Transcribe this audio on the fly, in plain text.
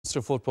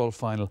Munster football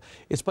final.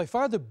 It's by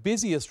far the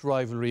busiest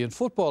rivalry in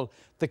football.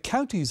 The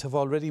counties have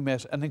already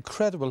met an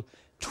incredible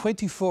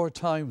 24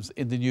 times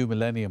in the new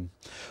millennium.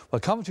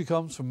 Well, commentary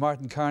comes from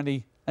Martin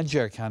Carney and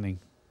Ger Canning.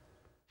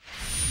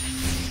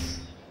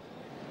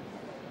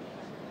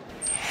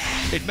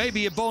 It may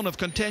be a bone of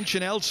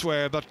contention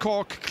elsewhere, but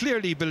Cork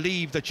clearly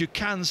believe that you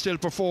can still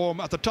perform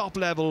at the top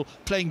level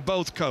playing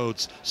both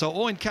codes. So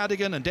Owen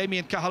Cadigan and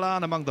Damien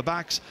Cahalane among the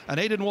backs and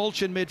Aidan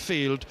Walsh in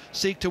midfield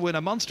seek to win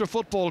a Munster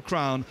football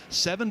crown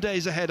 7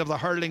 days ahead of the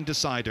hurling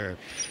decider.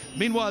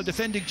 Meanwhile,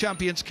 defending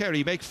champions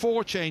Kerry make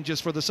 4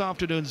 changes for this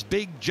afternoon's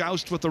big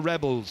joust with the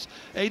Rebels.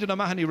 Aidan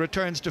O'Mahony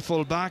returns to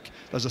full back.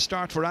 There's a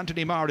start for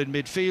Anthony Marr in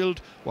midfield,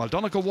 while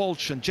Donnacha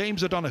Walsh and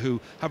James O'Donoghue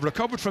have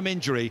recovered from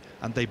injury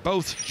and they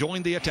both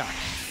join the attack.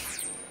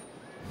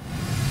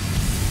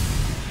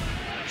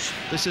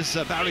 This is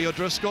Barry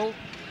O'Driscoll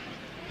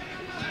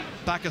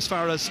back as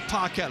far as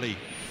Pa Kelly.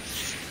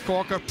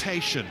 Cork are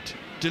patient,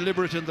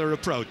 deliberate in their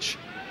approach.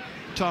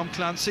 Tom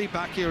Clancy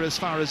back here as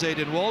far as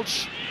Aidan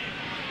Walsh,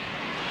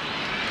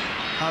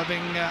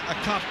 having a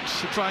cut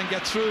to try and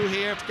get through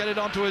here, get it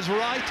onto his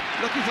right,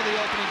 looking for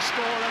the opening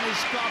score, and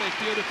he's got it.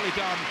 Beautifully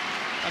done.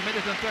 1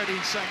 minute and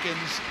 13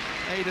 seconds.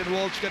 Aidan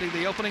Walsh getting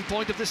the opening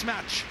point of this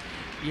match.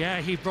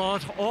 Yeah, he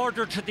brought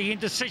order to the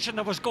indecision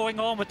that was going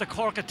on with the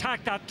Cork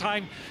attack that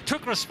time,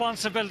 took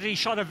responsibility,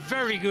 shot a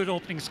very good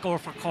opening score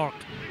for Cork.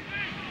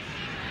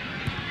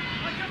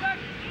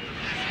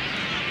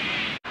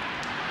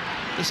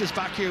 This is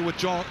back here with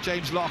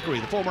James Lockery,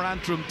 the former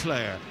Antrim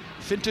player.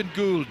 Fintan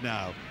Gould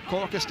now.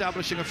 Cork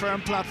establishing a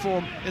firm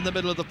platform in the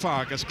middle of the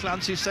park as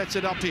Clancy sets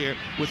it up here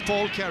with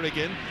Paul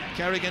Kerrigan.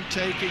 Kerrigan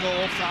taking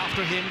off,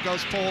 after him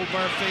goes Paul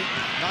Murphy.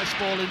 Nice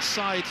ball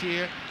inside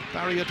here.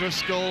 Barry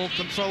O'Driscoll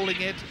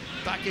controlling it.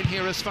 Back in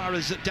here as far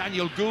as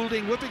Daniel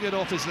Goulding, whipping it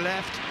off his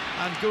left,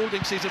 and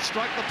Goulding sees it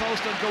strike the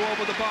post and go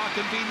over the bar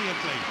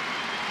conveniently.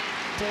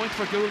 Point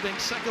for Goulding,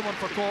 second one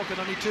for Cork, and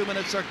only 2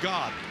 minutes are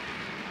gone.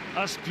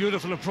 That's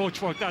beautiful approach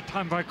work that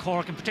time by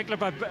Cork, in particular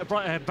by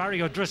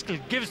Barry O'Driscoll.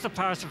 Gives the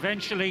pass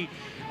eventually,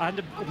 and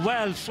a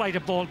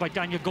well-flighted ball by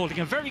Daniel Goulding.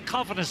 A very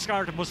confident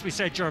start, it must be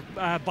said,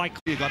 by...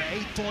 You got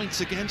 8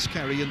 points against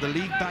Kerry in the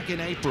league back in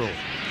April.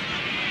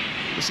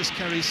 This is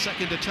Kerry's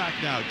second attack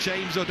now.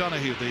 James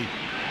O'Donoghue, the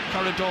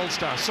current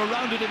All-Star,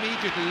 surrounded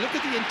immediately. Look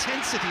at the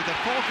intensity that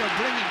Cork are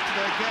bringing to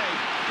their game.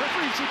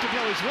 Referee seemed to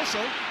blow his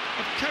whistle,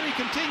 but Kerry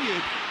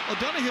continued.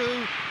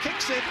 O'Donoghue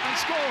kicks it and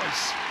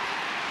scores.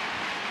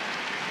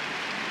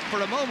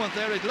 For a moment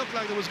there, it looked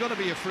like there was going to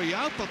be a free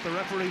out, but the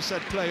referee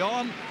said play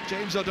on.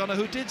 James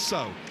O'Donoghue did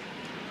so.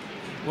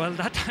 Well,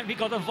 that time he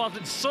got involved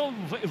in some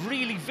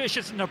really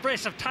vicious and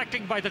abrasive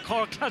tackling by the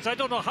Cork lads. I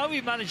don't know how he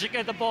managed to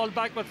get the ball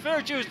back, but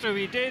fair dues to him,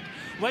 he did.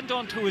 Went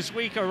on to his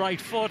weaker right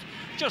foot,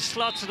 just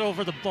slots it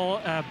over the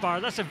bar.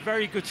 That's a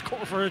very good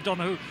score for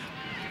O'Donoghue,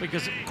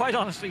 because quite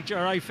honestly,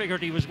 Ger, I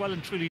figured he was well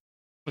and truly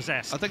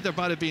possessed. I think there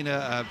might have been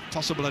a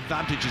possible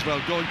advantage as well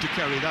going to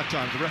Kerry that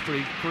time. The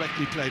referee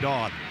correctly played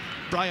on.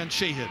 Brian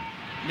Sheehan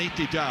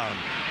neatly down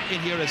in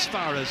here as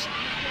far as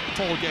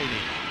Paul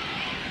Gainey.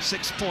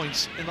 6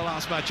 points in the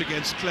last match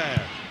against Clare.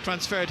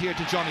 Transferred here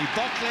to Johnny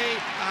Buckley,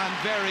 and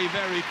very,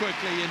 very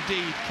quickly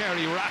indeed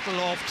Kerry rattle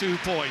off 2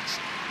 points.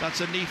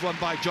 That's a neat one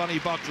by Johnny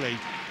Buckley,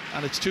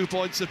 and it's 2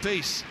 points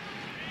apiece.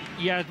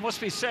 Yeah, it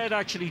must be said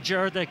actually,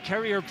 Ger, that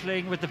Kerry are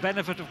playing with the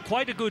benefit of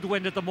quite a good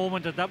wind at the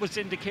moment, and that was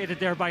indicated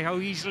there by how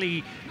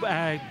easily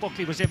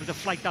Buckley was able to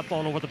flight that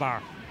ball over the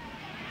bar.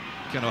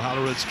 Ken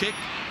O'Halloran's kick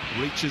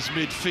reaches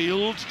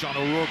midfield. John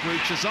O'Rourke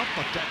reaches up,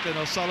 but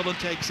Declan O'Sullivan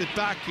takes it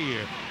back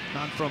here.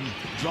 Man from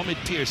Drummond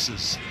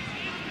Pierces,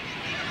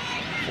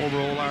 former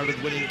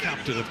All-Ireland winning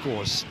captain, of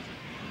course.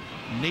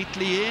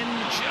 Neatly in,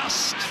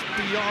 just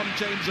beyond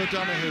James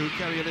O'Donoghue.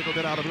 Kerry a little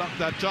bit out of luck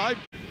that time.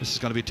 This is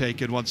going to be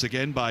taken once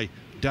again by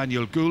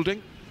Daniel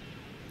Goulding.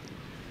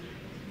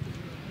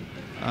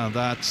 And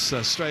that's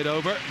straight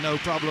over, no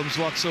problems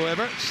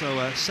whatsoever. So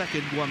a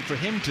second one for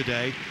him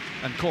today.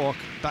 And Cork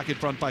back in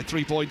front by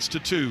 3 points to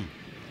 2.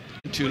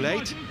 Too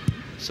late.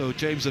 So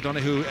James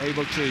O'Donoghue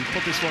able to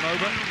put this one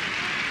over.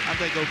 And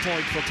they go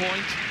point for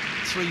point,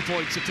 3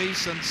 points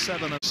apiece and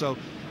 7. So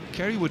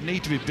Kerry would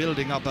need to be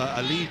building up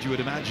a lead, you would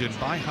imagine,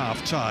 by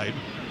half-time.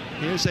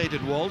 Here's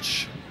Aidan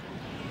Walsh.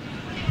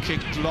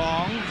 Kicked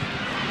long.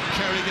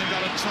 Kerrigan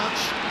got a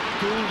touch.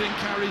 Goulding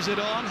carries it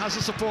on, has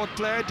a support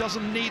player,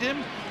 doesn't need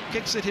him.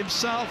 Kicks it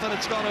himself, and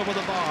it's gone over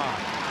the bar.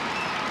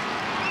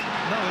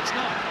 No, it's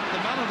not. The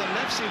man on the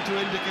left seemed to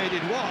indicate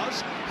it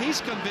was. He's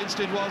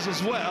convinced it was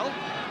as well.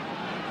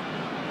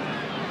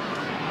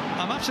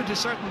 I'm absolutely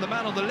certain the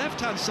man on the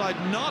left-hand side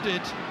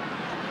nodded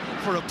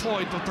for a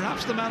point, but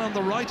perhaps the man on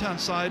the right-hand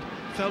side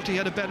felt he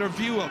had a better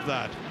view of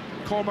that.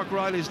 Cormac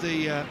Riley's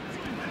the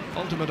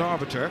ultimate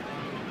arbiter.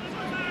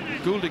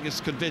 Goulding is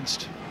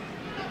convinced.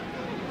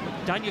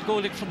 Daniel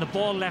Goulding from the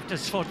ball left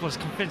his foot was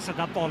convinced that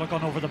that ball had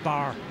gone over the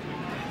bar.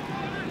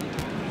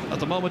 At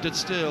the moment it's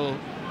still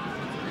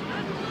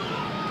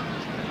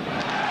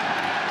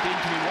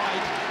deemed to be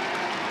wide.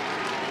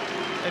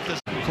 If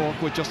there's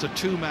Cork with just a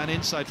 2-man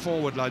inside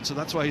forward line, so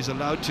that's why he's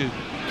allowed to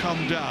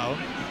come down.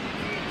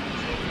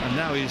 And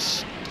now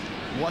he's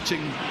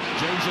watching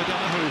James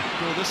O'Donoghue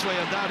go this way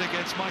and that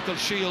against Michael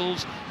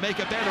Shields, make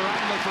a better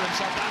angle for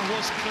himself. That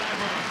was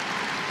clever.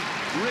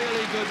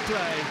 Really good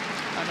play.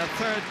 And a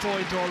third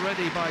point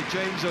already by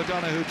James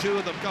O'Donoghue, two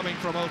of them coming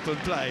from open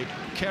play.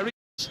 Kerry,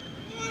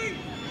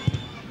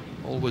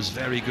 always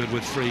very good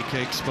with free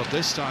kicks, but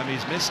this time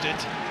he's missed it.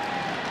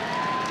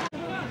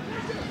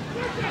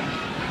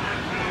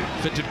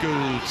 Fintan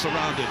Gould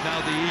surrounded.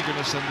 Now the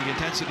eagerness and the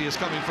intensity is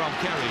coming from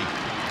Kerry.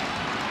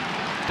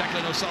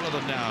 Declan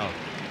O'Sullivan now.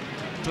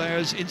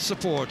 Players in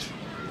support.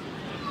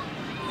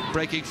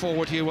 Breaking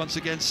forward here once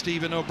again,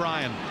 Stephen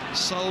O'Brien.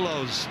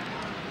 Solos.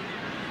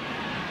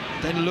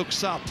 Then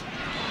looks up.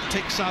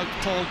 Picks out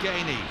Paul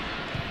Gainey.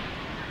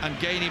 And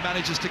Gainey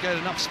manages to get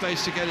enough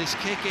space to get his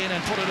kick in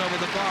and put it over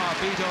the bar.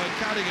 Beat Owen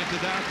Cadigan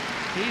to that.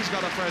 He's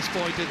got a first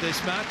point in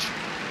this match.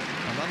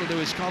 And that'll do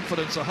his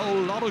confidence a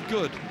whole lot of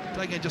good,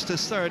 playing in just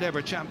his third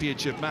ever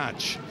championship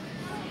match.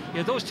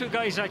 Yeah, those two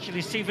guys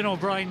actually, Stephen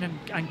O'Brien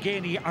and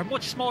Gainey, are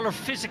much smaller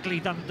physically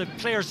than the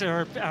players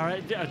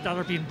that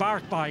are being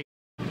marked by.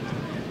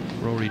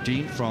 Rory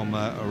Dean from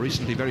a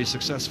recently very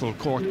successful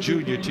Cork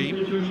junior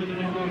team.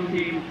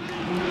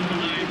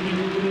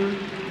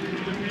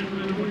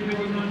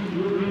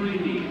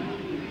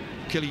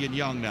 Killian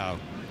Young now.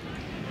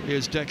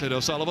 Here's Declan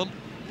O'Sullivan.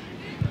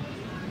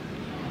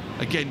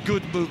 Again,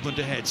 good movement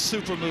ahead,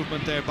 super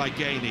movement there by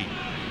Gainey.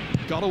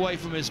 Got away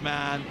from his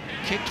man,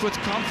 kicked with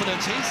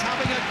confidence. He's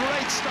having a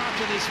great start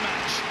to this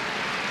match.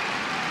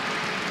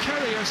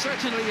 Kerry are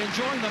certainly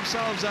enjoying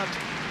themselves at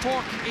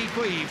Cork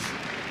Equive.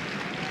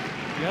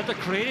 Yeah, they're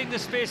creating the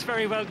space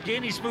very well.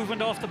 Gainey's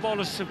movement off the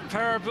ball is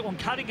superb.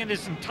 Cadigan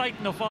isn't tight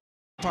enough.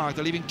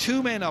 They're leaving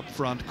two men up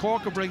front.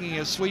 Cork are bringing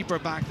a sweeper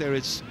back there.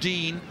 It's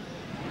Dean.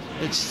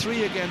 It's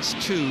 3 against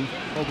 2.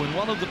 But when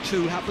one of the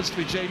two happens to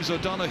be James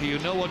O'Donoghue, you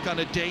know what kind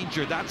of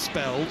danger that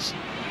spells.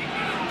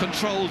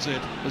 Controls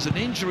it. There's an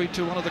injury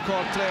to one of the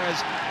Cork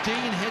players.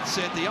 Dean hits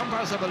it. The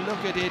umpires have a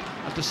look at it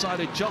and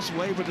decided just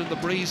wavered in the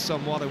breeze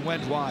somewhat and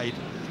went wide.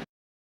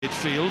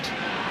 Midfield.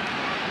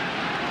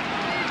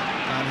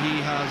 And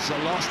he has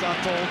lost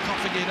that ball,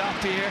 coughing it up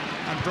here.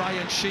 And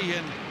Brian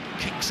Sheehan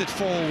kicks it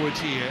forward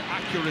here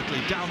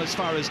accurately down as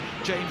far as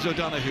James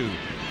O'Donoghue.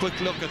 Quick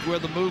look at where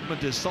the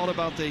movement is. Thought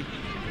about the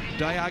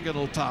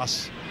diagonal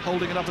pass,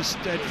 holding it up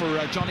instead for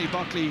Johnny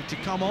Buckley to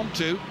come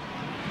onto.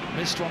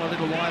 Missed one a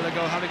little while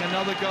ago, having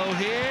another go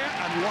here,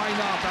 and why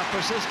not? That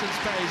persistence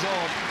pays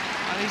off,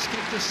 and he's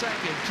kicked a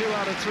second. 2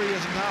 out of 3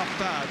 isn't half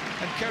bad,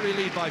 and Kerry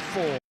lead by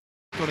 4.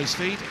 On his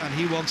feet, and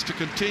he wants to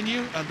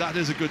continue, and that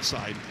is a good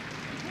sign.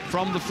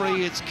 From the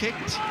free, it's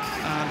kicked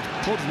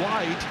and put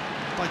wide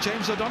by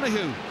James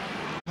O'Donoghue.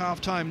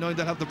 Half-time, knowing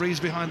they have the breeze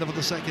behind them for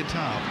the second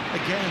half.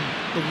 Again,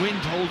 the wind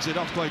holds it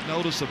up quite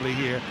noticeably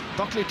here.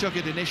 Buckley took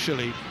it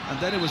initially, and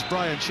then it was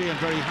Brian Sheehan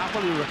very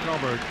happily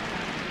recovered.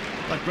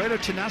 That greater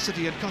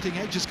tenacity and cutting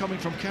edges coming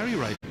from Kerry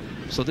right.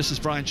 So this is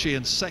Brian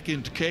Sheehan's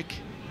second kick.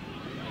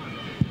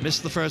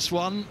 Missed the first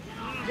one,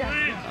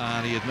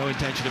 and he had no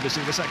intention of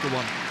missing the second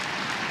one.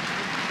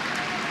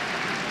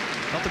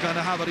 Not the kind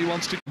of habit he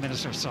wants to.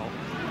 Minutes or so.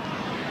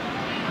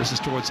 This is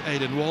towards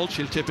Aidan Walsh.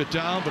 He'll tip it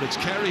down, but it's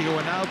Kerry who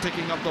are now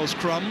picking up those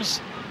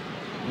crumbs.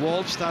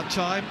 Walsh that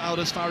time out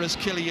as far as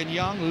Killian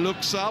Young.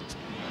 Looks up,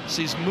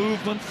 sees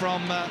movement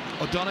from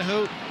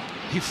O'Donoghue.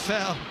 He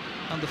fell,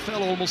 and the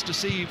fell almost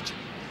deceived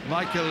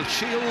Michael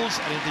Shields,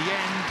 and in the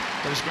end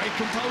there was great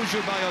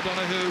composure by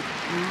O'Donoghue.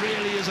 He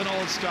really is an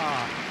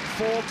all-star.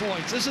 4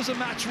 points. This is a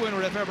match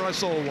winner if ever I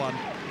saw one.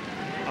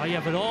 Oh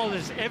yeah, but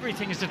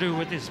everything is to do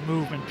with this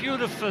movement.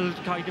 Beautiful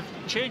kind of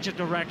change of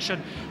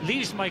direction,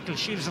 leaves Michael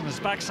Shields on his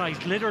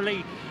backside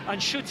literally,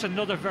 and shoots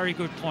another very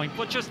good point.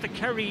 But just the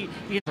Kerry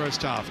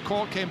first half.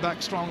 Cork came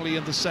back strongly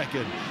in the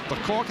second, but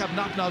Cork have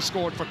not now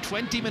scored for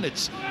 20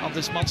 minutes of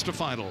this Munster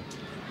final.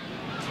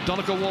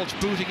 Donegal Walsh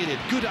booting it in.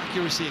 Good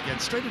accuracy again,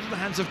 straight into the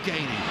hands of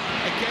Gainey.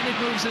 Again it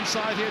moves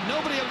inside here.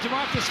 Nobody able to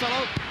mark this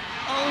fellow.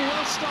 Oh,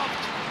 well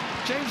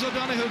stopped. James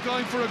O'Donoghue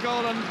going for a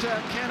goal, and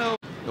Keno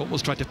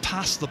almost tried to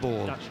pass the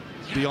ball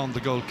beyond the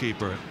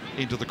goalkeeper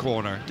into the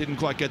corner. Didn't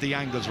quite get the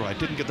angles right,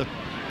 didn't get the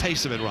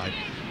pace of it right.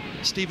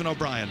 Stephen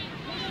O'Brien,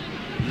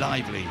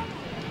 lively,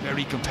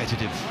 very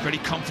competitive, very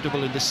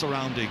comfortable in the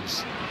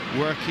surroundings.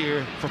 Work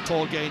here for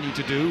Paul Gainey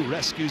to do,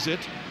 rescues it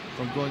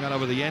from going out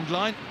over the end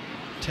line.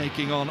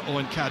 Taking on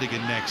Owen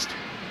Cadigan next.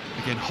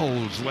 Again,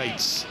 holds,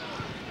 waits.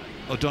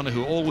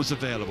 O'Donoghue always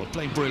available,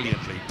 playing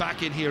brilliantly.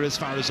 Back in here as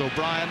far as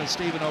O'Brien, and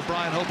Stephen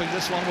O'Brien hoping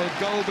this one will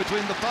go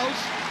between the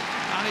posts.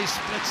 And he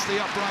splits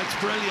the uprights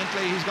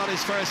brilliantly. He's got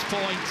his first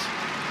point.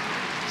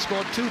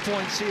 Scored 2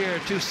 points here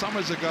 2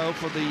 summers ago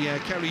for the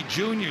Kerry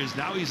juniors.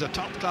 Now he's a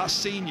top-class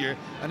senior,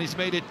 and he's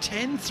made it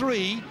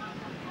 10-3.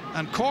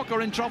 And Cork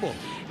are in trouble.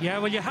 Yeah,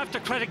 well, you have to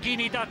credit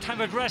Gainey that time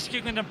with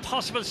rescuing an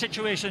impossible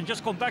situation.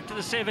 Just going back to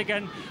the save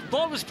again.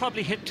 Ball was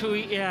probably hit too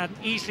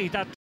easily.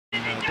 That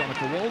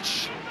Donegal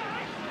Walsh,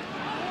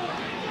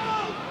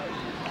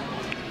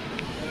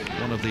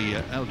 one of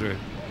the elder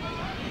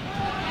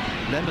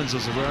Lemons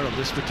is aware of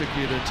this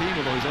particular team,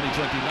 although he's only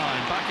 29.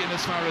 Back in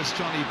as far as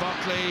Johnny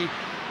Buckley.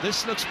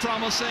 This looks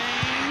promising.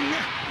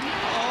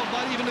 Oh,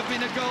 might even have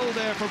been a goal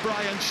there for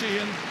Brian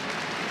Sheehan.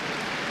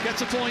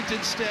 Gets a point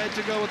instead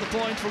to go with the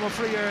point from a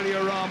free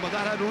earlier on, but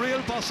that had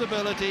real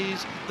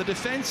possibilities. The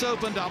defence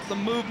opened up, the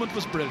movement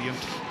was brilliant.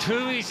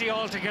 Too easy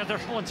altogether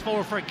once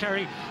more for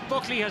Kerry.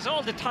 Buckley has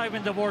all the time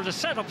in the world to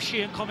set up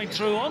Sheehan coming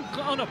through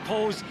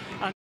unopposed.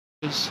 And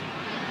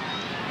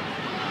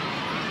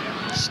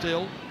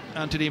still,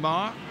 Anthony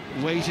Marr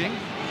waiting,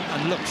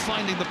 and look,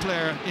 finding the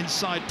player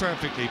inside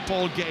perfectly.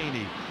 Paul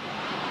Gainey.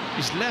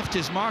 He's left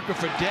his marker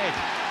for dead.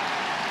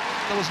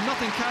 There was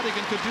nothing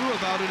Cadigan could do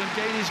about it, and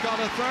Gainey's got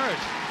a third.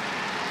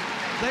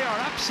 They are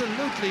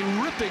absolutely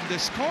ripping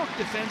this Cork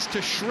defence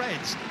to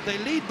shreds. They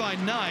lead by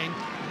 9,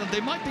 and they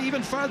might be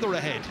even further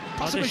ahead.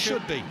 Possibly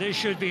should be. They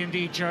should be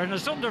indeed, Jaron.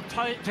 It's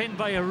underpinned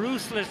by a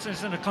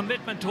ruthlessness and a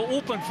commitment to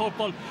open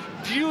football.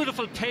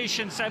 Beautiful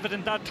patience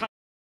evident that time.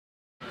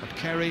 But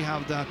Kerry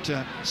have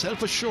that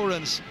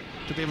self-assurance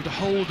to be able to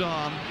hold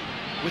on,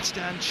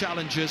 withstand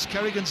challenges.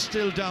 Kerrigan's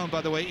still down,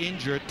 by the way,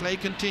 injured. Play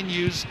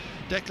continues.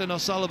 Declan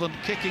O'Sullivan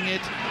kicking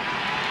it,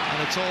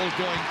 and it's all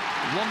going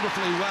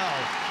wonderfully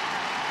well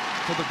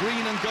for the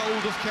green and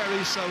gold of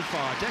Kerry so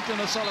far. Declan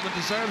O'Sullivan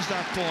deserves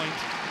that point.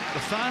 The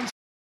fans...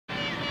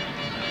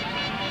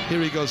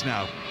 Here he goes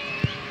now.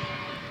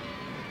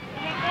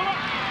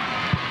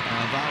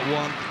 And that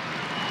one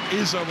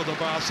is over the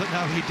bar, so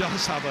now he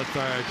does have a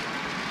third.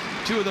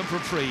 2 of them from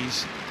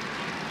frees.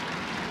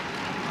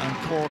 And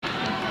Cork.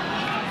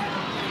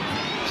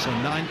 So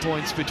 9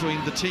 points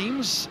between the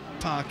teams.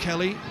 Pa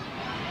Kelly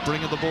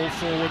bringing the ball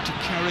forward to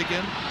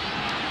Kerrigan.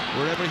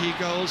 Wherever he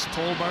goes,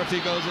 Paul Murphy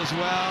goes as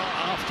well.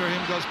 After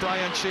him goes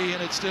Brian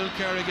Sheehan. It's still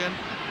Kerrigan.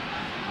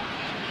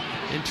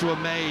 Into a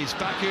maze.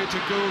 Back here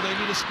to Gould. They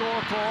need to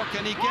score, Cork.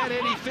 Can he get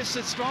in? He fists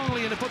it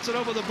strongly and it puts it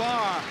over the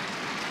bar.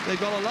 They've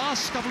got a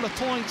last couple of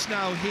points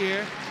now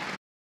here.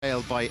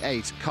 By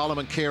 8. Colm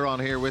and Kieran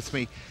here with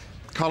me.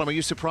 Colm, are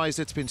you surprised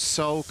it's been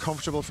so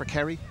comfortable for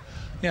Kerry?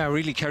 Yeah,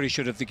 really, Kerry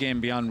should have the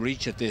game beyond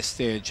reach at this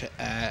stage.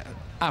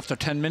 After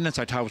 10 minutes,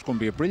 I thought it was going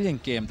to be a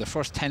brilliant game. The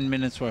first 10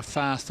 minutes were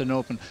fast and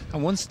open.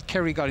 And once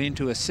Kerry got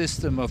into a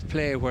system of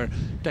play where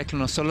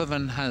Declan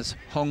O'Sullivan has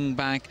hung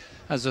back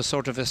as a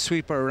sort of a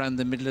sweeper around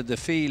the middle of the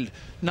field,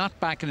 not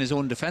back in his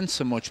own defence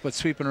so much, but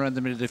sweeping around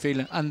the middle of the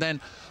field. And then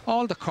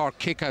all the Cork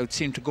kick-outs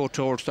seem to go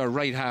towards their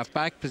right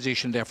half-back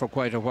position there for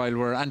quite a while,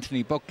 where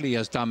Anthony Buckley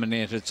has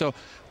dominated. So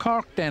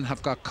Cork then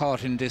have got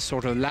caught in this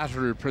sort of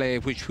lateral play,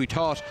 which we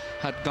thought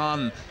had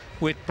gone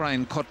with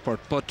Brian Cuthbert,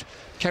 but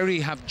Kerry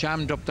have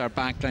jammed up their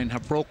backline,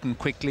 have broken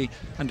quickly,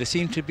 and they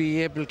seem to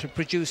be able to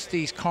produce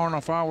these corner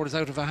forwards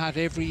out of a hat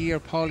every year.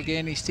 Paul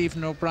Gainey,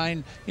 Stephen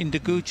O'Brien in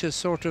Degucha's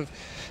sort of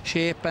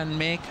shape and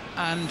make,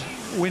 and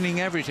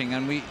winning everything.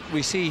 And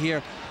we see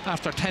here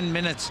after 10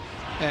 minutes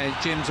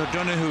James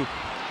O'Donoghue,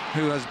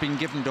 who has been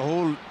given the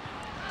whole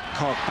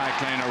Cork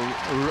backline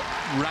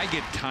a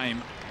ragged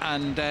time,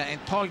 and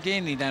Paul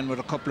Gainey then with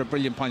a couple of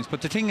brilliant points.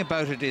 But the thing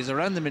about it is,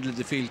 around the middle of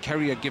the field,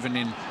 Kerry are given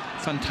in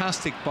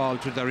fantastic ball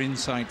to their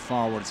inside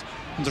forwards,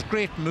 and there's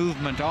great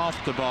movement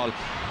off the ball,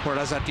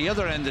 whereas at the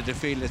other end of the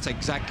field it's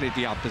exactly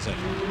the opposite.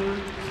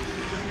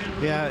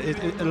 Yeah,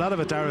 a lot of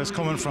it, Dara, is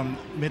coming from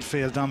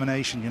midfield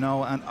domination, you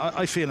know, and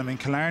I feel, I mean,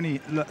 Killarney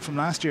from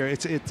last year,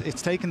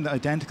 it's taken the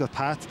identical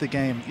path to the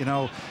game, you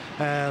know.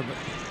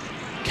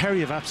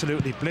 Kerry have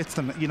absolutely blitzed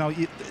them, you know.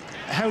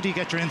 How do you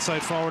get your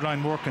inside forward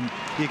line working?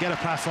 You get a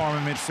platform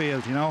in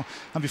midfield, you know.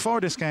 And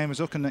before this game, I was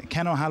looking at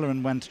Ken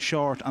O'Halloran went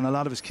short on a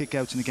lot of his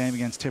kick-outs in the game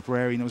against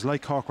Tipperary, and it was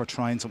like Cork were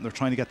trying something. They're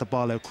trying to get the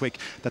ball out quick,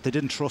 that they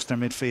didn't trust their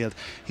midfield.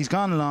 He's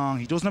gone long.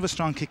 He doesn't have a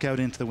strong kick-out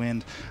into the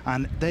wind,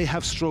 and they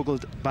have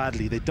struggled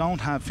badly. They don't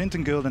have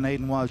Fintan Gould and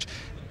Aidan Walsh.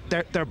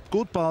 They're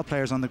good ball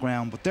players on the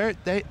ground, but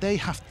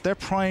their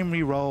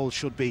primary role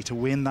should be to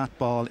win that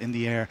ball in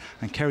the air,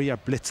 and Kerry are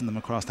blitzing them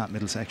across that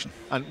middle section.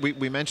 And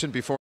we mentioned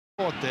before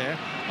there,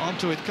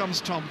 onto it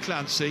comes Tom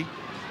Clancy,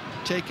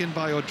 taken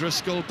by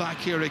O'Driscoll. Back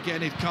here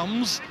again it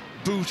comes,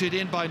 booted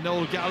in by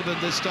Noel Galvin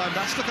this time.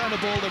 That's the kind of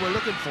ball they were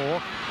looking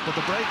for, but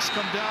the brakes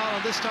come down,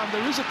 and this time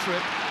there is a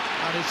trip,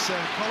 and it's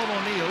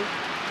Colm O'Neill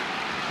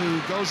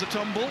who goes a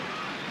tumble,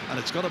 and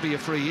it's got to be a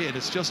free in.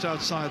 It's just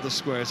outside the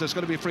square, so it's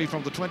going to be free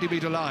from the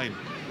 20-metre line.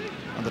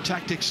 And the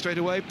tactics straight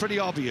away, pretty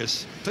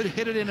obvious.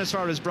 Hit it in as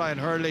far as Brian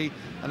Hurley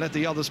and let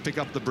the others pick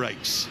up the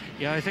breaks.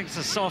 Yeah, I think it's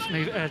a soft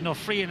enough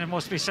free, and it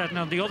must be said. And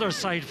on the other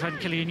side, when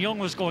Killian Young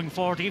was going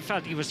forward, he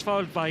felt he was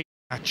fouled by...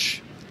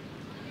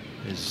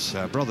 His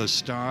brothers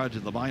starred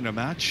in the minor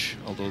match,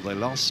 although they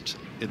lost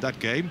in that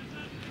game.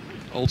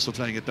 Also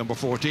playing at number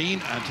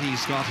 14, and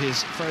he's got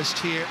his first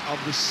here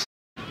of this.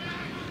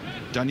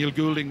 Daniel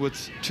Goulding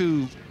with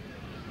 2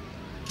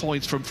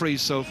 points from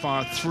frees so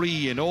far,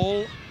 3 in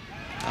all.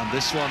 And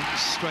this one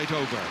straight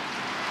over.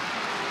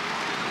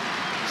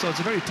 So it's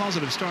a very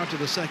positive start to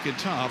the second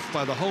half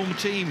by the home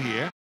team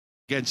here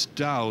against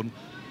Down,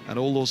 and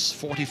all those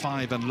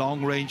 45 and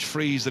long-range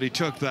frees that he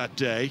took that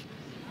day.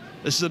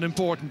 This is an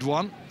important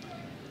one.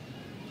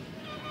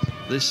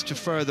 This to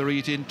further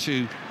eat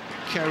into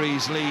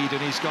Kerry's lead,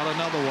 and he's got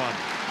another one.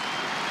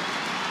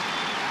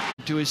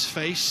 To his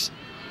face,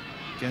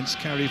 against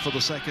Kerry for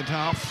the second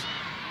half.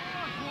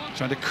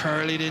 Trying to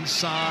curl it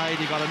inside.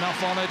 He got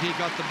enough on it. He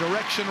got the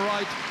direction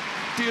right.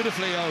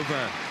 Beautifully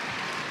over.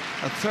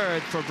 A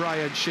third for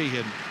Brian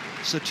Sheehan.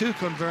 So 2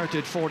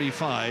 converted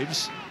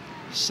 45s.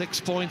 6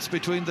 points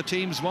between the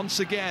teams once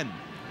again.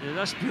 Yeah,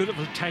 that's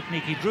beautiful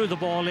technique. He drew the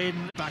ball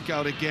in. Back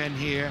out again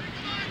here.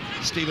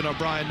 Stephen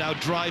O'Brien now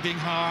driving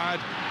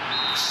hard.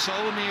 So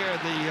near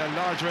the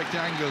large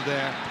rectangle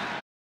there.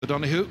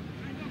 O'Donoghue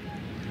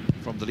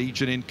from the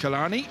Legion in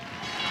Killarney.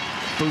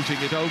 Booting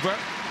it over.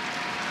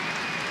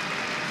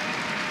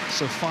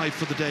 So 5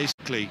 for the day.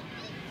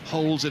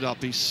 Holds it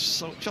up. He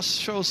just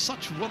shows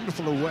such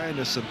wonderful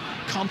awareness and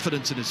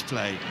confidence in his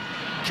play.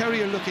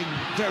 Kerry are looking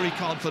very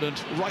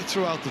confident right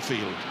throughout the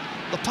field.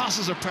 The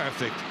passes are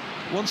perfect.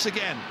 Once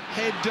again,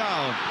 head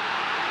down.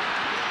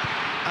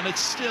 And it's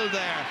still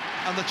there.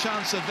 And the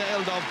chance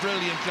availed of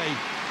brilliantly.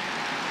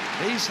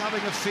 He's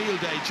having a field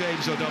day,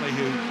 James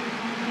O'Donoghue.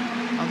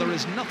 And there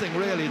is nothing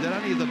really that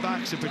any of the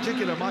backs, in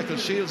particular Michael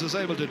Shields, is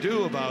able to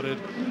do about it.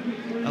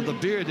 And the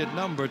bearded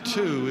number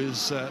 2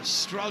 is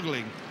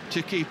struggling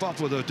to keep up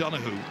with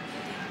O'Donoghue.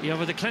 Yeah,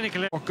 with the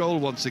clinical goal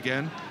once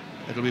again.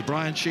 It'll be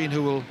Brian Sheehan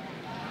who will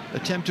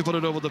attempt to put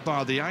it over the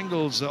bar. The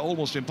angle's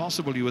almost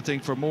impossible, you would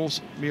think, for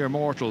most mere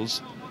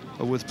mortals.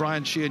 But with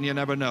Brian Sheehan, you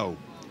never know.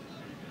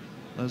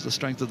 There's the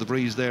strength of the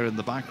breeze there in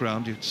the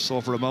background you saw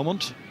for a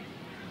moment.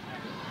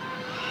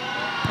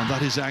 And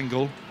that is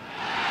Angle.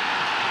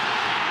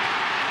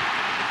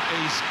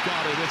 He's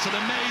got it. It's an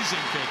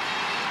amazing kick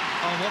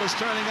on what is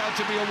turning out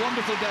to be a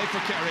wonderful day for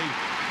Kerry.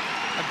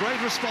 A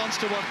great response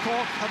to what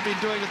Cork had been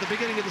doing at the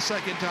beginning of the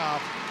second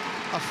half.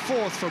 A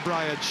 4th for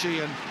Brian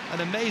Sheehan.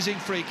 An amazing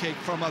free kick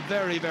from a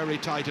very, very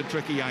tight and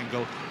tricky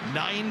angle.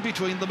 9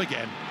 between them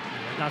again.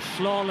 That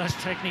flawless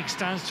technique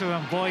stands to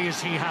him. Boy,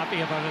 is he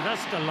happy about it.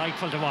 That's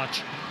delightful to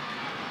watch.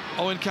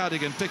 Owen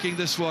Cadigan picking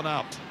this one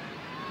up.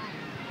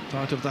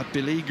 Part of that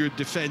beleaguered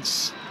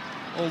defence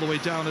all the way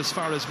down as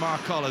far as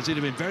Mark Collins. He'd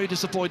have been very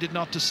disappointed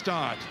not to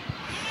start.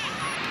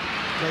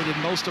 Played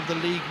in most of the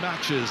league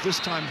matches. This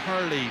time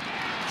Hurley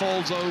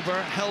falls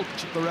over,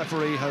 helped, the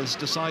referee has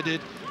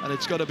decided, and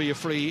it's got to be a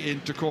free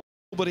into Cork.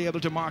 Nobody able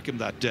to mark him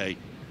that day.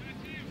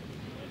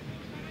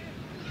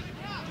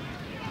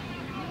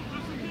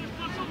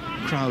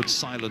 Crowd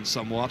silent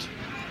somewhat.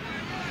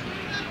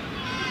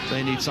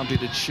 They need something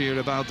to cheer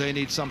about. They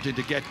need something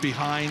to get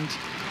behind.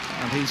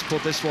 And he's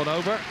put this one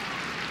over.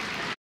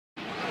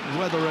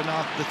 Whether or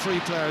not the 3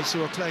 players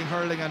who are playing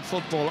hurling and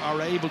football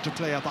are able to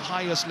play at the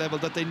highest level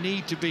that they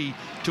need to be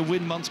to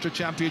win Munster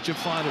Championship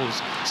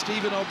finals.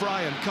 Stephen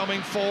O'Brien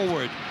coming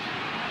forward,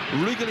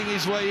 wriggling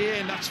his way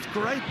in. That's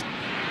great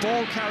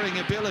ball carrying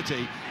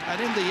ability. And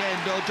in the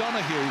end,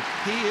 O'Donoghue,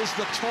 he is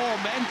the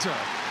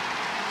tormentor.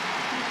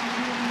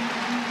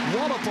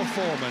 What a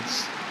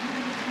performance.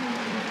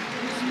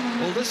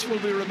 Well, this will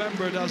be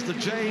remembered as the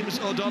James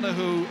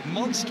O'Donoghue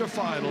Munster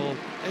final.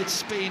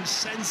 It's been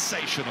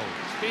sensational.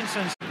 It's been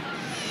sensational.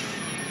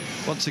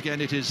 Once again,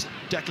 it is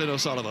Declan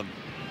O'Sullivan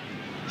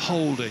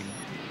holding.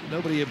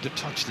 Nobody able to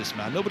touch this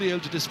man. Nobody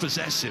able to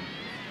dispossess him.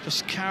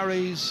 Just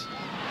carries,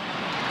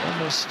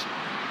 almost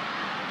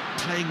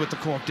playing with the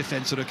Cork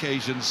defence on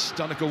occasions.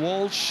 Donncha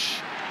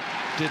Walsh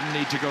didn't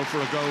need to go for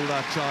a goal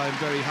that time.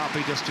 Very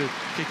happy just to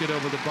kick it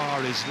over the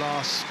bar. His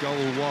last goal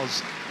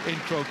was in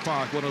Croke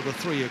Park, one of the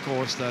 3, of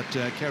course, that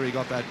Kerry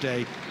got that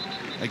day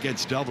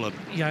against Dublin.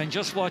 Yeah, and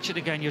just watch it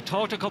again. You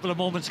talked a couple of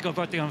moments ago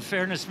about the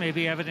unfairness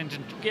maybe evident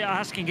in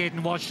asking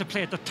Aidan Walsh to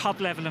play at the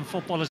top level in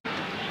football.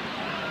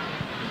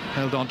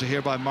 Held on to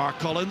here by Mark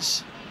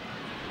Collins.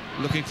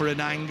 Looking for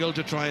an angle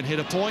to try and hit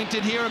a point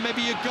in here, and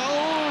maybe a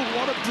goal.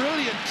 What a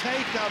brilliant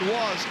take that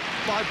was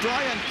by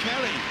Brian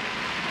Kelly.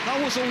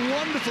 That was a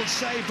wonderful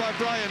save by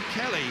Brian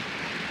Kelly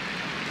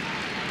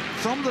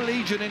from the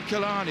Legion in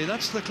Killarney.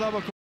 That's the club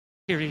of...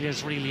 Here he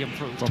has really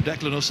improved. From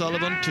Declan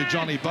O'Sullivan to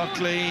Johnny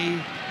Buckley.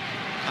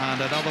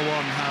 And another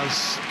one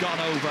has gone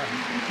over.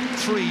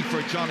 3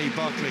 for Johnny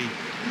Buckley.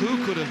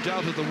 Who could have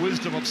doubted the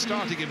wisdom of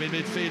starting him in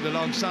midfield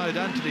alongside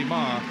Anthony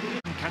Marr?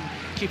 Can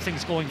keep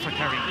things going for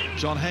Kerry.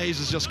 John Hayes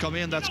has just come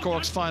in. That's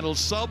Cork's final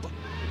sub.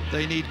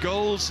 They need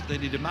goals. They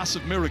need a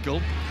massive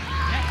miracle.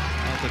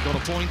 They've got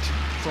a point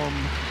from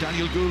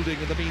Daniel Goulding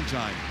in the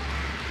meantime.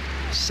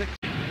 6.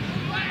 Again,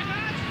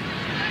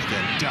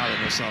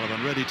 Darren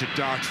O'Sullivan ready to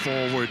dart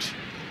forward.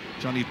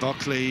 Johnny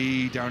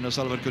Buckley, Darren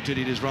O'Sullivan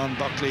continued his run.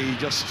 Buckley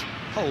just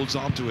holds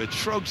onto it,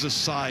 shrugs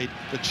aside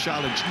the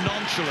challenge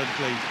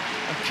nonchalantly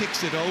and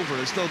kicks it over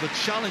as though the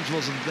challenge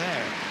wasn't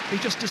there. He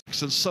just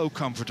is so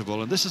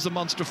comfortable, and this is a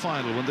Munster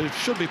final when they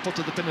should be put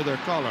to the pin of their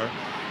collar.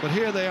 But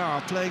here they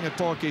are playing at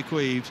Páirc Uí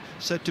Chaoimh,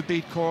 set to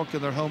beat Cork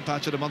in their home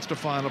patch at a Munster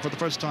final for the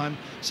first time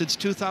since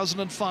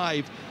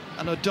 2005.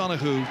 And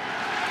O'Donoghue,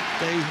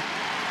 they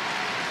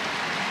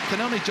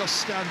can only just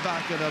stand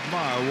back and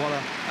admire what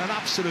an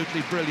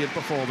absolutely brilliant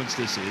performance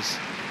this is.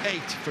 8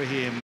 for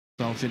him.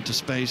 Off into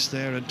space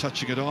there and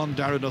touching it on.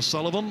 Darren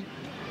O'Sullivan.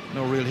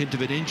 No real hint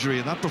of an injury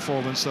in that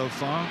performance so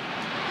far.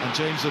 And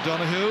James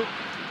O'Donoghue.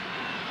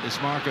 His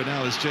marker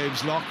now is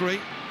James Lockery.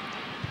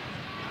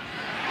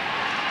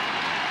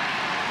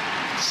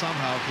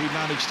 somehow he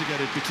managed to get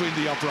it between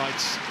the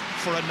uprights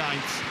for a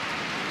 9th.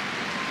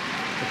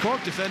 The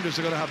Cork defenders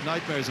are going to have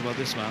nightmares about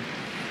this man.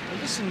 Well,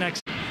 this is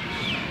next.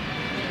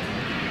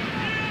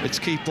 It's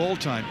keep ball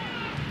time.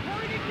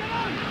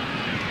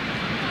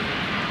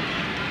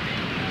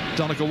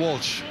 Donegal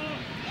Walsh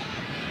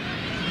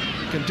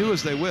can do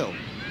as they will.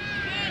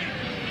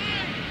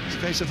 It's a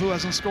case of who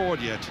hasn't scored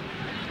yet.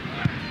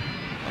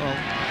 Well,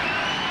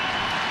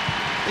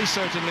 he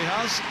certainly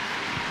has.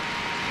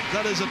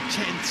 That is a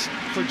 10th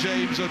for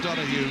James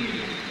O'Donoghue.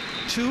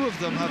 2 of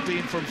them have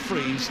been from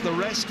frees, the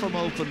rest from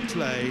open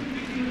play,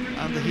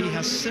 and he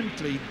has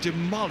simply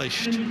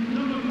demolished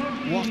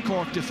what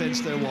Cork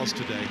defence there was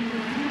today.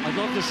 I'd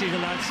love to see the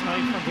lads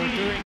tonight when they're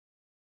doing.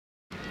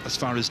 As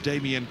far as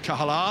Damien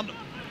Cahalane.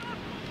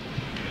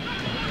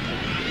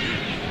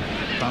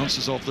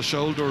 Bounces off the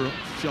shoulder of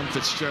Fionn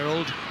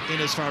Fitzgerald,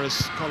 in as far as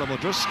Colm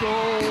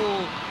O'Driscoll.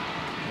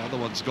 The other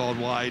one's gone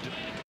wide.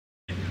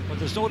 But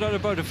there's no doubt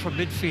about it, from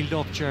midfield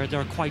up, Ger,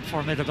 they're quite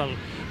formidable.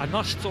 I'm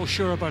not so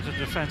sure about the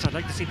defence. I'd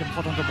like to see them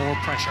put under more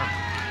pressure.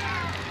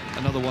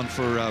 Another one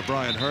for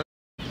Brian Hurley.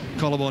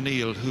 Colm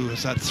O'Neill, who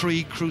has had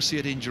 3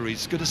 cruciate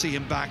injuries. Good to see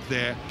him back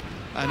there.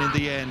 And in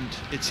the end,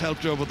 it's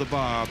helped over the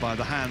bar by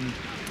the hand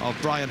of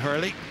Brian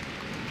Hurley.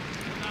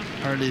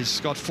 Hurley's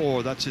got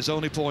 4. That's his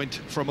only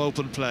point from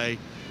open play.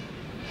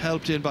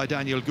 Helped in by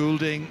Daniel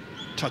Goulding.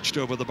 Touched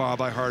over the bar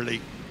by Hurley.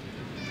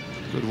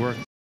 Good work.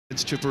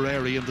 It's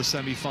Tipperary in the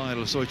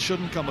semi-final, so it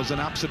shouldn't come as an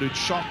absolute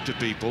shock to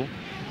people.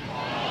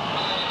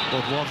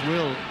 But what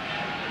will?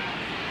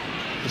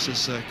 This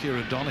is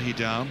Kieran Donaghy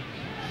down.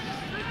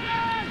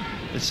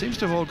 It seems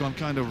to have all gone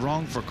kind of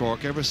wrong for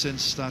Cork ever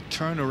since that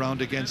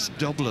turnaround against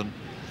Dublin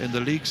in the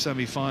league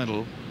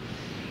semi-final.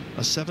 A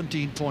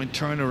 17-point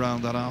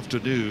turnaround that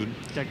afternoon.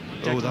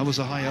 That was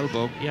a high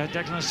elbow. Yeah,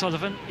 Declan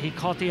O'Sullivan, he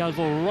caught the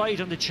elbow right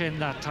on the chin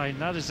that time.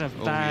 That is a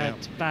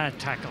bad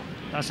tackle.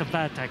 That's a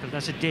bad tackle.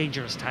 That's a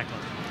dangerous tackle.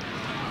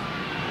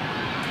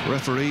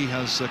 Referee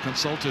has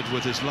consulted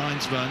with his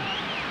linesman,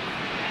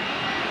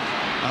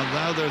 and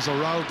now there's a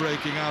row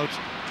breaking out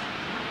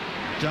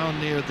down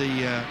near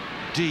the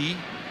D,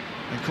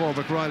 and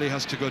Cormac Riley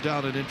has to go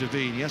down and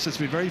intervene. Yes, it's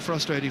been very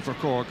frustrating for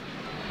Cork.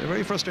 They're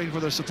very frustrating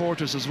for their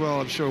supporters as well,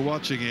 I'm sure,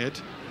 watching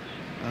it,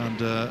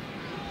 and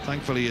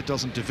thankfully it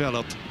doesn't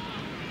develop.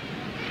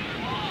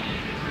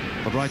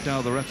 But right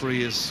now the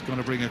referee is going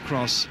to bring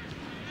across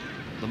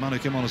the man who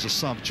came on as a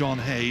sub, John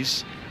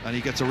Hayes, and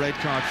he gets a red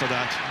card for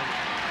that.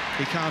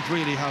 He can't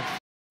really have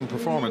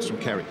performance from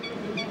Kerry.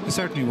 It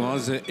certainly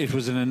was. It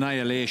was an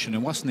annihilation.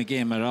 It wasn't a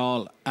game at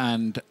all.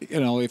 And, you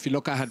know, if you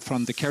look at it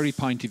from the Kerry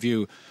point of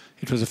view,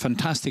 it was a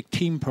fantastic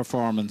team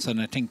performance.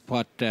 And I think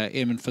what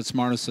Eamon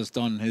Fitzmaurice has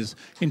done is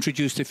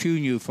introduced a few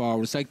new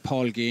forwards like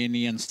Paul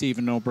Ganey and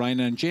Stephen O'Brien,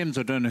 and James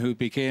O'Donoghue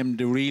became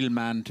the real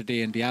man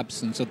today in the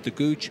absence of the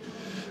Gooch.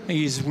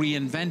 He's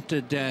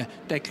reinvented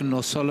Declan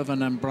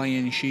O'Sullivan and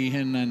Brian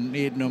Sheehan and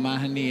Aidan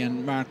O'Mahony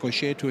and Mark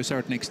O'Shea to a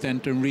certain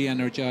extent, and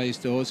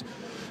re-energised those.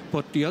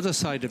 But the other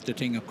side of the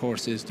thing, of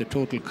course, is the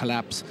total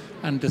collapse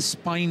and the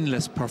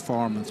spineless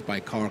performance by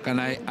Cork. And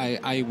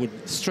I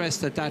would stress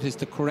that that is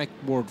the correct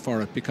word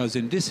for it, because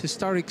in this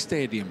historic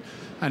stadium,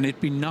 and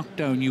it'd been knocked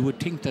down, you would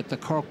think that the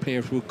Cork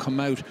players would come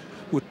out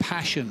with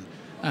passion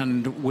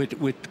and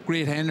with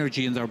great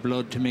energy in their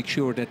blood to make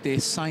sure that they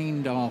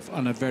signed off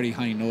on a very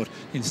high note.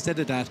 Instead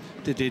of that,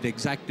 they did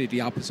exactly the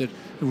opposite. It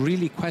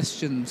really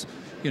questions,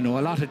 you know,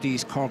 a lot of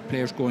these Cork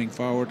players going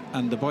forward,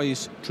 and the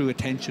boys drew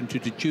attention to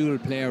the dual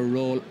player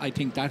role. I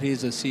think that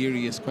is a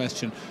serious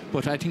question,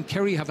 but I think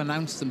Kerry have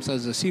announced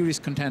themselves as a serious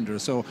contender.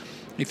 So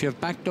if you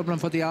have backed Dublin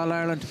for the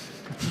All-Ireland,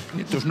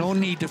 there's no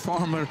need to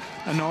form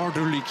an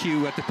orderly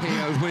queue at the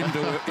payout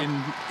window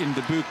in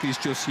the bookies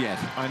just yet.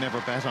 I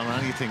never bet on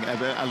anything.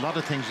 A lot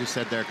of things you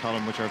said there,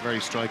 Colin, which are very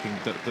striking.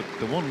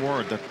 The one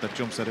word that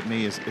jumps out at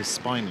me is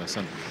spineless,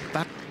 and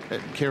that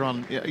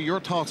Kieran, your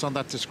thoughts on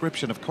that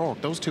description of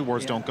Cork? Those two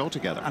words don't go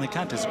together. And I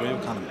can't disagree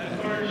with Colin.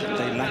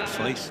 They lacked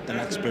fight, they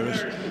lacked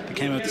spirit. They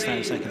came out at the start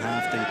of the second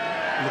half.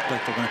 They looked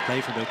like they were going to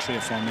play for about 3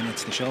 or 4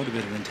 minutes. They showed a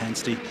bit of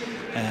intensity,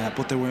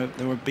 but they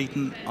were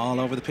beaten all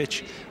over the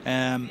pitch.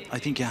 I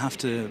think you have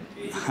to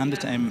hand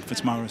it to Eamon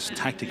Fitzmaurice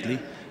tactically.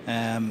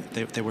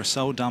 They were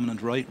so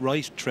dominant right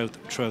throughout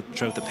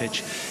the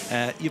pitch.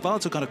 You've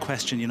also got to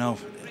question, you know,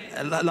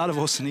 a lot of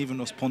us, and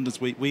even us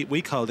pundits,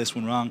 we call this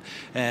one wrong,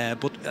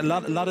 but a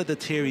lot of the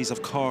theories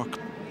of Cork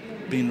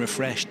being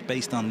refreshed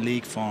based on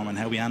league form and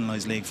how we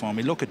analyse league form.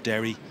 We look at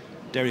Derry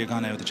are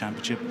gone out of the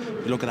championship.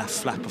 We look at that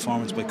flat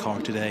performance by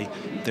Cork today.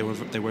 They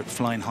were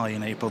flying high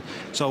in April.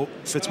 So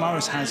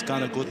Fitzmaurice has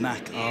got a good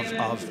knack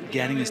of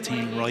getting his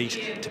team right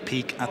to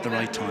peak at the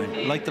right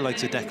time. Like the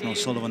likes of Declan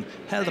O'Sullivan,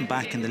 held them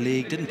back in the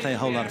league, didn't play a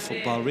whole lot of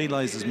football,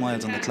 realised his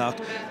miles on the clock,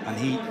 and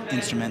he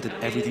instrumented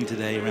everything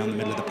today around the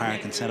middle of the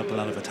park and set up a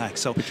lot of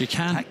attacks. So, but you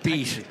can't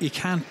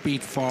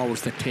beat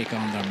forwards that take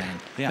on their men.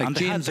 Yeah, like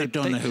James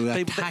O'Donoghue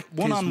attacked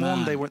one on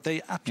one. They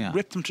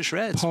ripped them to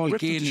shreds. Paul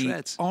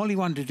Ganey, all he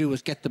wanted to do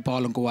was get the ball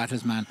ball and go at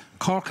his man.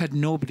 Cork had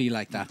nobody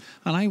like that.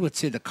 And I would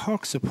say the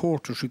Cork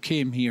supporters who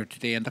came here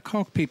today and the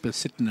Cork people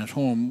sitting at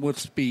home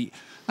would be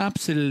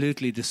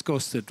absolutely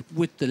disgusted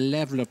with the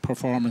level of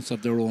performance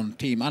of their own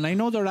team. And I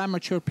know they're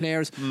amateur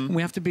players, and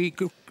we have to be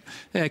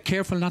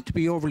careful not to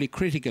be overly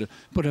critical.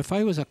 But if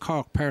I was a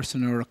Cork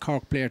person or a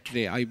Cork player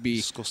today, I'd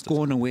be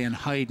going away and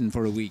hiding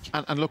for a week.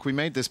 And look, we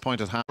made this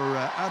point at hand. For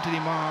Anthony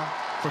Marr,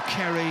 for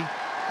Kerry,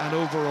 and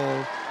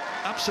overall,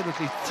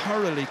 absolutely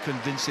thoroughly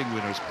convincing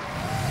winners.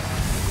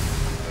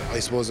 I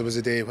suppose it was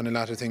a day when a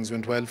lot of things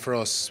went well for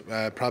us,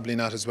 probably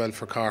not as well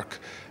for Cork.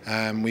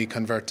 We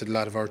converted a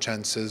lot of our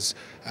chances.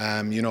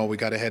 You know, we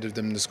got ahead of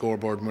them in the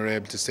scoreboard and we were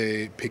able to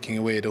stay picking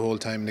away the whole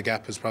time. The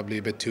gap was probably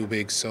a bit too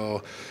big.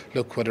 So,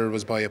 look, whether it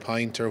was by a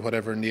point or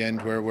whatever, in the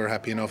end, we're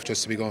happy enough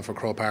just to be going for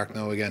Croke Park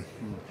now again.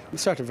 We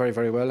started very,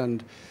 very well,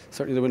 and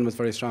certainly the win was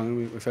very strong.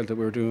 We felt that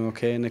we were doing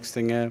okay. Next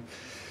thing,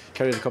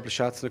 Kerry had a couple of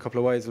shots and a couple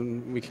of wides,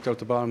 and we kicked out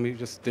the ball and we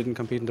just didn't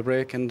compete in the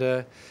break.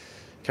 And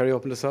Kerry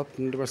opened us up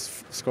and they were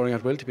scoring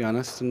at will, to be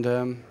honest. And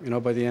you know,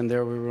 by the end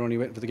there, we were only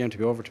waiting for the game to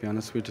be over, to be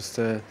honest. We just,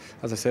 as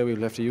I say, we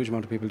left a huge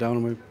amount of people down,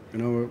 and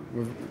we're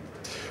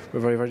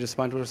very, very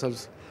disappointed with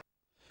ourselves.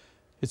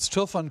 It's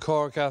tough on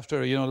Cork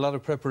after, you know, a lot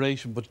of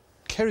preparation, but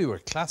Kerry were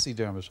classy,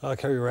 Dermot.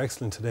 Kerry were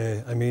excellent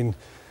today. I mean,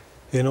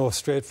 you know,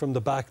 straight from the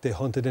back, they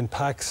hunted in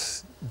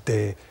packs.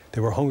 They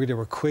were hungry, they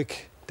were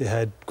quick. They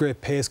had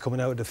great pace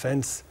coming out of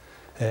defence,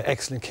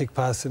 excellent kick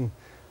passing.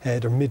 Their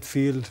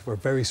midfield were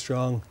very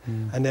strong,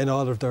 and then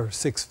all of their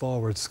 6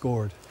 forwards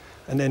scored.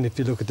 And then if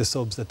you look at the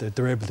subs that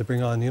they're able to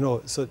bring on, you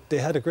know, so they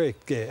had a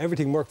great game.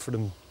 Everything worked for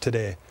them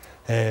today.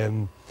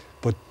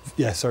 But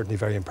yeah, certainly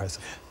very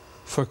impressive.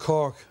 For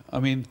Cork, I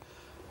mean,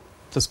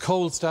 there's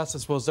cold stats, I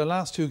suppose. Their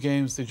last 2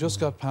 games, they just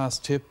got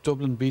past Tip.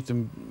 Dublin beat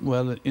them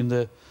well in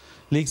the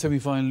league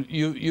semi-final.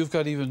 You've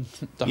got even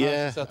the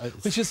hardest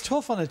stats, which is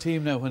tough on a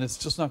team now when it's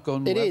just not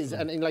going well. It is,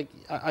 and like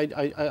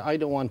I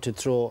don't want to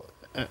throw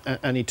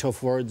any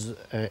tough words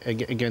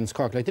against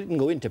Cork. Like, they didn't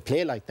go into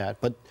play like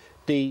that, but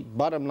the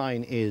bottom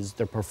line is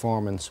their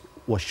performance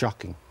was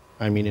shocking.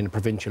 I mean, in a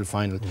provincial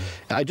final.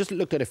 I just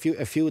looked at a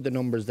few of the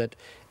numbers that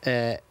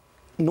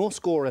no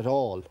score at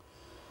all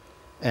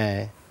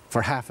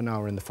for half an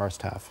hour in the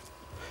first half.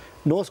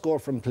 No score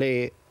from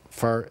play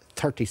for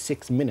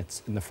 36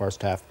 minutes in the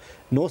first half.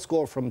 No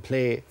score from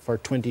play for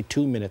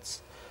 22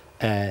 minutes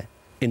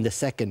in the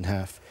second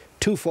half.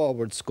 2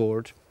 forwards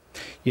scored.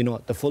 You know,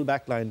 the full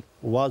back line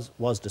was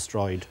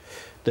destroyed.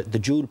 The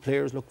dual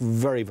players looked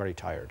very, very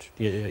tired.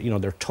 You know,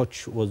 their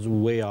touch was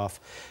way off.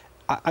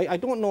 I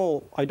don't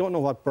know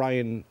what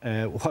Brian,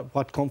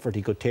 what comfort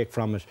he could take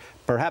from it.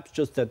 Perhaps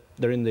just that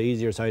they're in the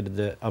easier side of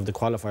the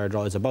qualifier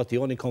draw is about the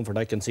only comfort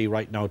I can see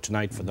right now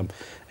tonight for them.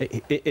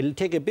 It'll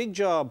take a big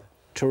job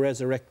to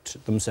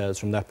resurrect themselves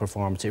from that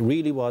performance. It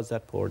really was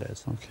that poor, Des.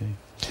 Okay.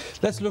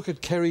 Let's look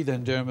at Kerry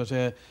then, Dermot.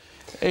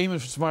 Eamon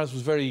Fitzmaurice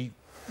was very,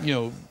 you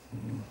know,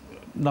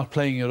 not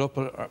playing it up,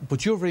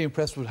 but you're very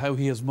impressed with how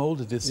he has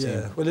moulded this team.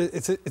 Yeah, well,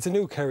 it's a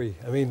new Kerry.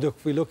 I mean, look,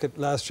 we look at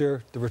last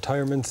year, the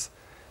retirements,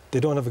 they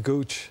don't have a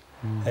gooch.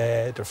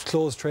 There's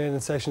closed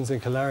training sessions in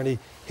Killarney.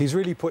 He's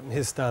really putting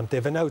his stamp. They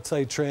have an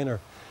outside trainer.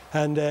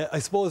 And I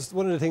suppose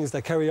one of the things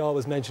that Kerry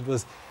always mentioned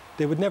was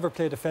they would never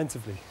play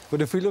defensively.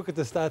 But if we look at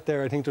the stat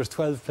there, I think there's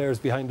 12 players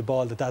behind the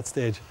ball at that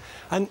stage.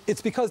 And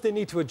it's because they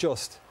need to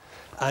adjust.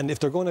 And if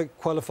they're going to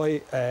qualify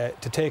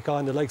to take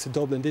on the likes of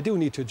Dublin, they do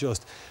need to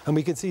adjust. And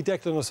we can see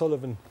Declan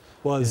O'Sullivan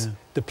was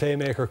the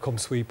playmaker come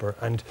sweeper.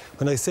 And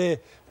when I say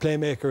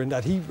playmaker, in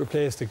that he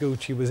replaced the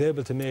Gooch, he was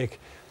able to make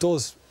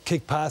those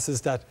kick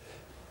passes that,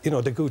 you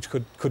know, the Gooch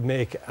could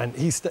make, and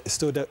he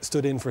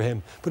stood in for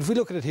him. But if we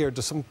look at it here,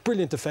 there's some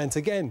brilliant defence.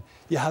 Again,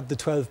 you have the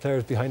 12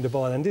 players behind the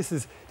ball, and this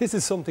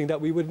is something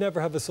that we would never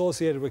have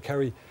associated with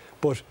Kerry,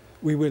 but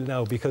we will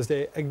now, because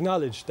they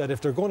acknowledge that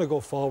if they're going to go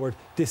forward,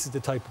 this is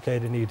the type of play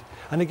they need.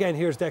 And again,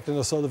 here's Declan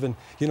O'Sullivan,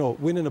 you know,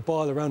 winning a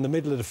ball around the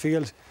middle of the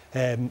field,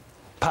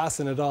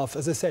 passing it off,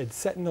 as I said,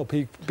 setting up.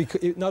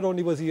 Not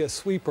only was he a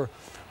sweeper,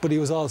 but he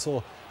was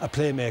also a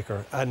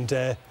playmaker.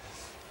 And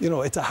you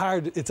know, it's a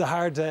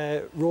hard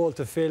role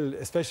to fill,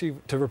 especially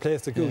to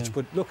replace the Gooch.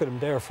 But look at him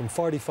there from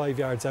 45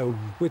 yards out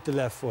with the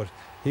left foot.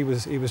 He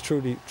was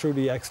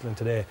truly excellent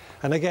today.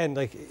 And again,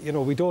 like, you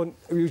know, we don't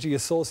usually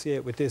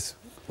associate with this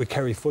with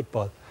Kerry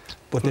football,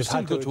 but it was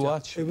still good to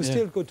watch. It was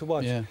still good to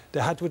watch. They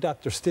had to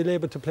adapt. They're still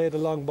able to play the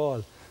long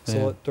ball,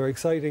 so they're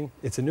exciting.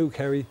 It's a new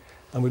Kerry,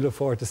 and we look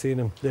forward to seeing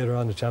them later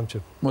on in the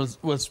championship.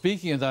 Well,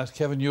 speaking of that,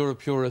 Kevin, you're a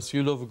purist.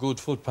 You love a good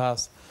foot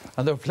pass,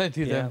 and there were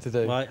plenty of them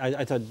today. Well,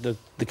 I thought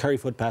the Kerry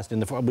foot pass in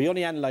the we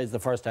only analysed the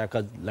first half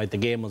because, like, the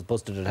game was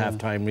busted at half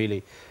time,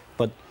 really.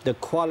 But the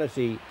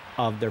quality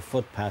of their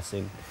foot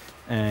passing,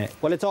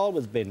 well, it's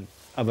always been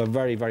of a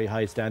very, very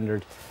high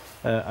standard.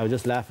 I was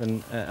just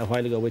laughing a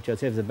while ago with you. I'd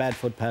say if it's a bad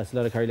foot pass, a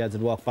lot of Kerry lads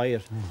would walk by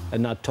it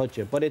and not touch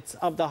it. But it's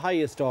of the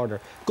highest order.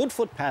 Good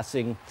foot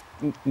passing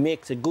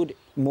makes a good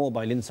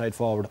mobile inside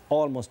forward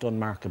almost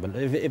unmarkable.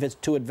 If it's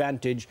to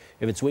advantage,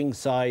 if it's wing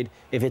side,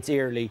 if it's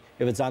early,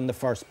 if it's on the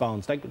first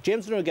bounce. Like,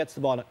 James Miller gets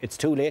the ball, it's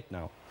too late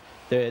now.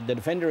 The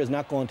defender is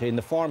not going to, in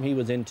the form he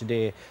was in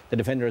today, the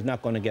defender is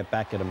not going to get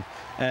back at him.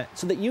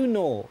 So that you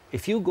know,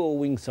 if you go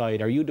wing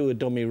side or you do a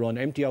dummy run,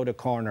 empty out a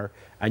corner,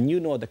 and you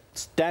know the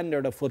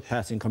standard of foot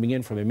passing coming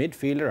in from a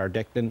midfielder, or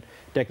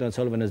Declan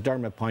Sullivan, as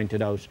Dermot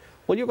pointed out,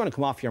 well, you're going to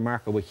come off your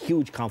marker with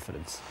huge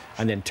confidence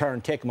and then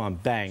turn, take them on,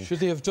 bang. Should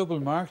they have double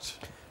marked?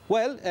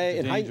 Well,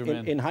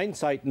 in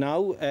hindsight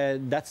now,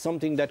 that's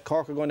something that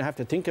Cork are going to have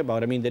to think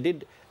about. I mean, they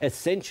did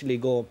essentially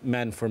go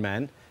man for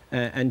man.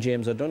 And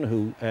James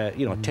O'Donoghue,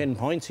 10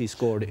 points he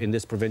scored in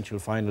this provincial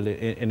final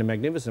in a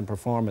magnificent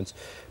performance.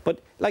 But,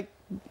 like,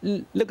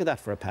 look at that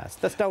for a pass.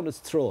 That's down his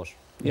throat,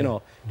 you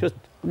know, just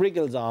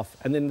wriggles off.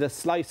 And then the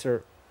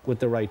slicer with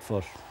the right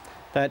foot.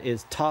 That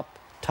is top.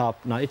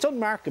 Now, it's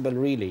unmarkable,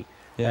 really.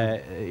 Yeah.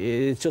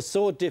 It's just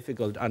so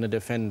difficult on a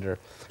defender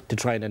to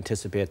try and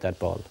anticipate that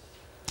ball.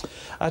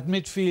 At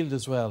midfield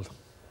as well,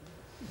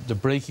 the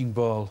breaking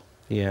ball.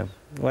 Yeah,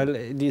 well,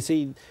 do you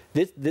see,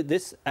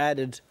 this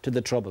added to the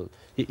trouble.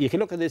 You can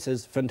look at this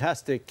as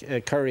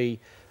fantastic Kerry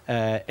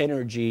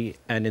energy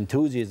and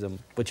enthusiasm,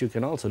 but you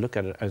can also look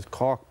at it as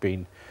Cork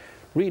being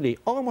really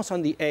almost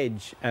on the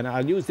edge, and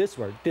I'll use this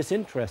word,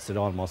 disinterested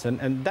almost,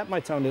 and that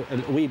might sound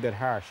a wee bit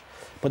harsh,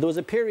 but there was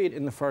a period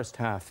in the first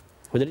half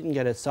where they didn't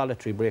get a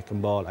solitary breaking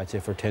ball, I'd say,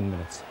 for 10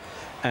 minutes.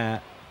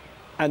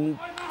 And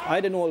I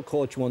had an old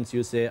coach once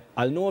used to say,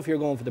 I'll know if you're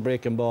going for the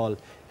breaking ball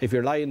if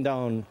you're lying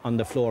down on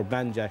the floor,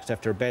 banjacks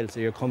after belts, or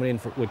you're coming in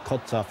with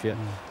cuts off you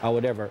or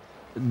whatever.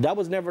 That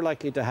was never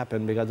likely to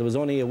happen because there was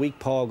only a weak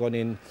paw going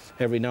in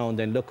every now and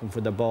then looking for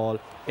the ball.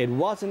 It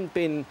wasn't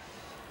been,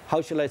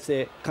 how shall I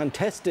say,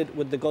 contested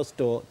with the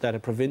gusto that a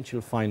provincial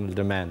final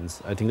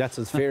demands. I think that's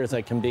as fair as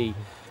I can be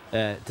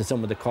to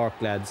some of the Cork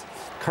lads.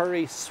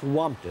 Kerry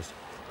swamped it.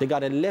 They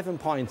got 11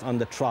 points on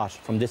the trot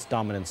from this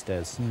dominance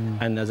days.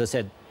 And as I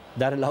said,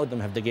 that allowed them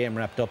to have the game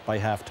wrapped up by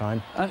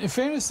half-time. And in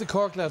fairness to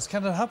Cork lads,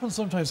 can it happen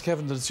sometimes,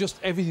 Kevin, that it's just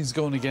everything's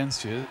going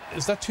against you?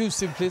 Is that too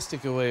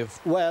simplistic a way of...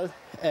 Well,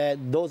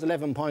 those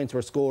 11 points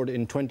were scored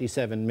in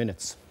 27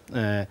 minutes.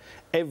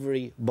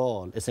 Every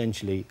ball,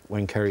 essentially,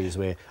 went Kerry's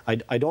way.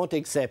 I don't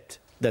accept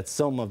that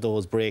some of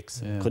those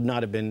breaks could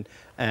not have been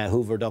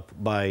hoovered up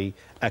by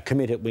a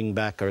committed wing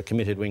back or a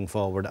committed wing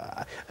forward.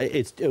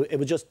 It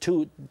was just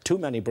too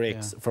many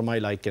breaks for my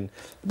liking.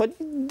 But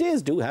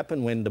days do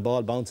happen when the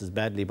ball bounces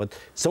badly, but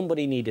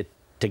somebody needed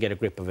to get a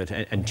grip of it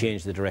and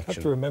change the direction. You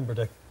have to remember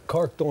that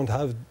Cork don't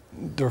have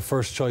their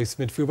first choice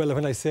midfield. Well,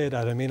 when I say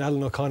that, I mean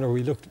Alan O'Connor,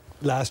 we looked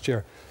last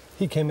year,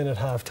 he came in at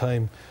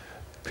half-time.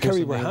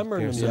 Kerry were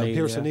hammering him,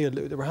 Pierce O'Neill,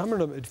 they were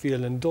hammering him at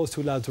midfield, and those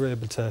two lads were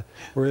able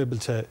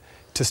to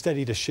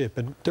steady the ship,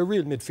 and they're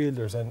real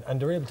midfielders, and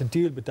they're able to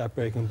deal with that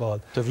breaking ball.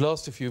 They've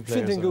lost a few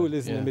players. Fintan Gould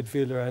isn't a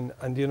midfielder,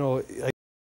 and you know,